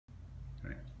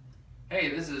Hey,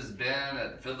 this is Ben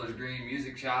at Fiddler's Green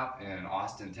Music Shop in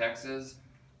Austin, Texas.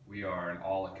 We are an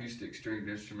all-acoustic stringed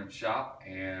instrument shop,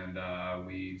 and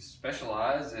we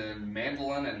specialize in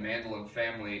mandolin and mandolin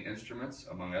family instruments,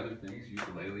 among other things,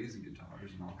 ukuleles and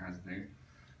guitars and all kinds of things.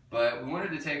 But we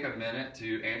wanted to take a minute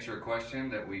to answer a question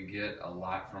that we get a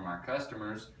lot from our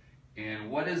customers,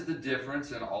 and what is the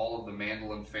difference in all of the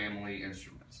mandolin family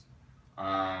instruments?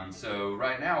 So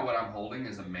right now what I'm holding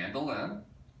is a mandolin.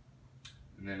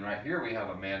 And then right here we have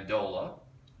a mandola.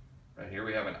 Right here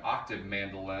we have an octave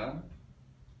mandolin.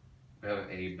 We have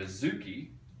a bouzouki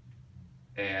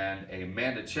and a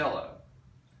mandocello.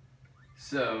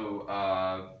 So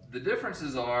the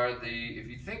differences are, if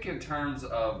you think in terms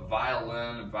of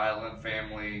violin and violin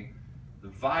family, the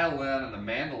violin and the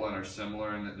mandolin are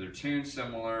similar in that they're tuned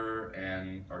similar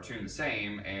and are tuned the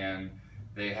same, and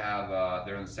they have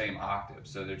they're in the same octave.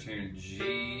 So they're tuned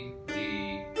G,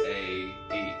 D, A,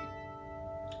 E.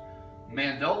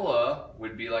 Mandola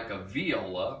would be like a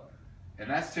viola, and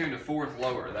that's tuned a fourth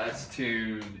lower. That's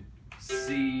tuned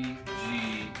C, G,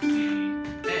 D,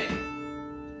 A.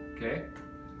 Okay?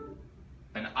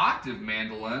 An octave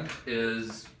mandolin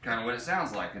is kind of what it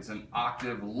sounds like. It's an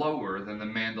octave lower than the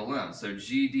mandolin. So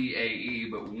G, D, A, E,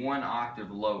 but one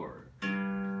octave lower.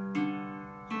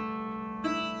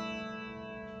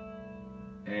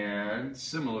 And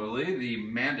similarly, the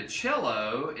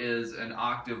mandocello is an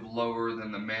octave lower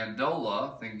than the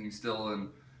mandola, thinking still in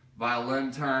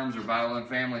violin terms or violin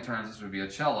family terms, this would be a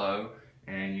cello,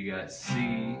 and you got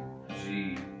C,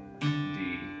 G, D,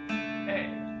 A.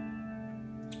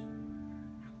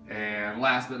 And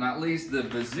last but not least, the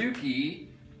bouzouki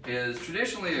is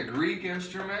traditionally a Greek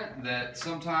instrument that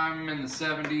sometime in the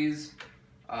 70s,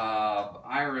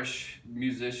 Irish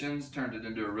musicians turned it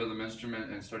into a rhythm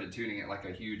instrument and started tuning it like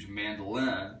a huge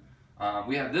mandolin.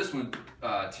 We have this one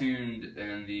tuned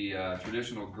in the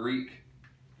traditional Greek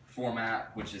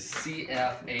format, which is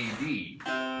C-F-A-D.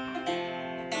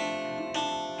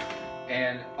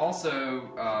 And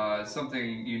also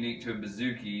something unique to a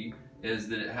bouzouki is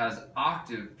that it has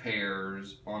octave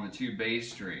pairs on the two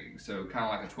bass strings, so kind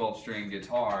of like a 12-string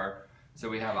guitar. So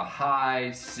we have a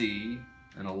high C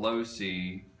and a low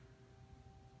C,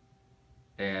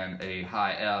 and a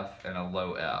high F and a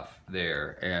low F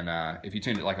there. And if you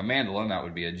tuned it like a mandolin, that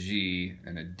would be a G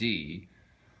and a D.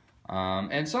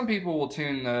 And some people will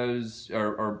tune those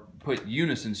or put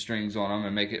unison strings on them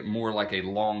and make it more like a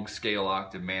long scale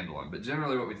octave mandolin. But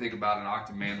generally what we think about an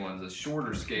octave mandolin is a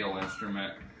shorter scale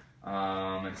instrument.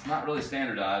 It's not really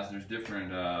standardized. There's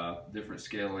different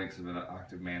scale lengths of an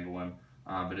octave mandolin.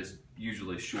 But it's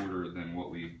usually shorter than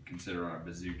what we consider on a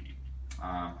bouzouki.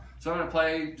 So I'm going to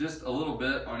play just a little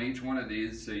bit on each one of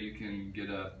these so you can get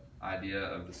an idea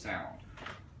of the sound.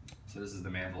 So this is the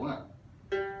mandolin.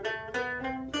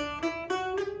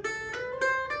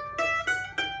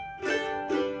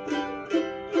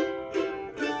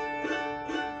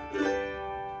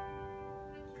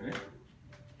 Okay.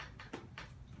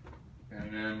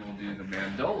 And then we'll do the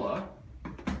mandola.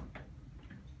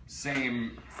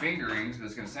 Same fingerings, but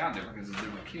it's going to sound different because it's a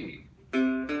different key.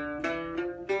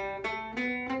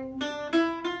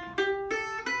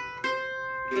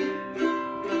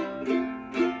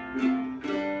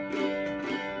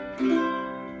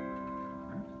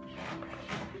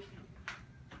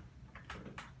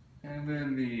 And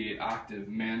then the octave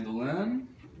mandolin.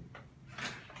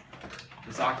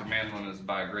 This octave mandolin is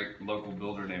by a great local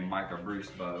builder named Micah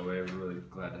Bruce, by the way. We're really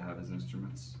glad to have his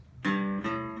instruments. And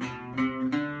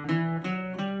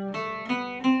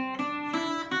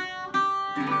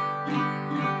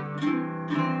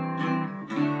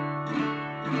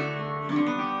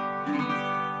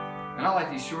I like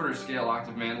these shorter scale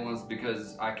octave mandolins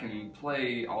because I can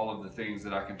play all of the things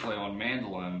that I can play on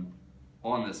mandolin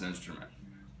on this instrument.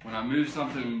 When I move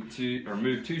something to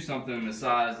something the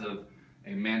size of a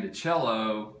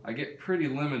mandocello, I get pretty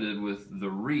limited with the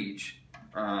reach,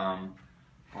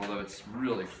 although it's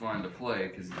really fun to play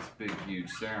because it's a big, huge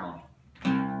sound.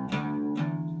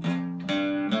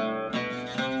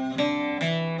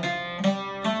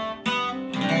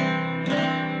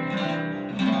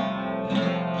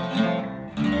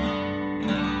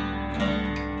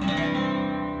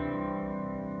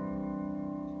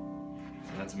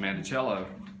 That's a mandocello.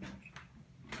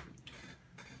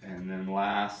 And then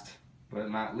last but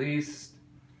not least,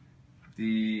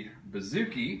 the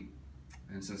bouzouki.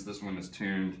 And since this one is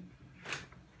tuned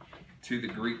to the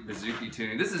Greek bouzouki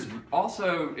tuning, this is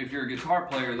also, if you're a guitar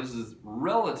player, this is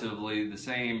relatively the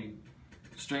same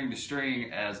string to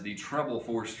string as the treble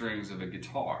 4 strings of a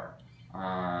guitar.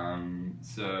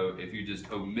 So if you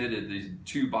just omitted these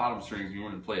two bottom strings and you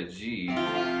wanted to play a G, you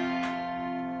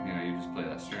just play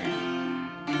that string.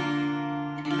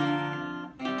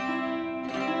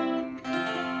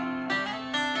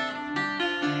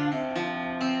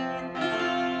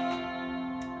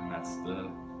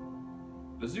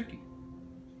 bouzouki.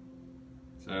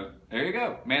 So there you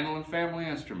go, mandolin family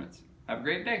instruments. Have a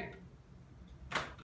great day.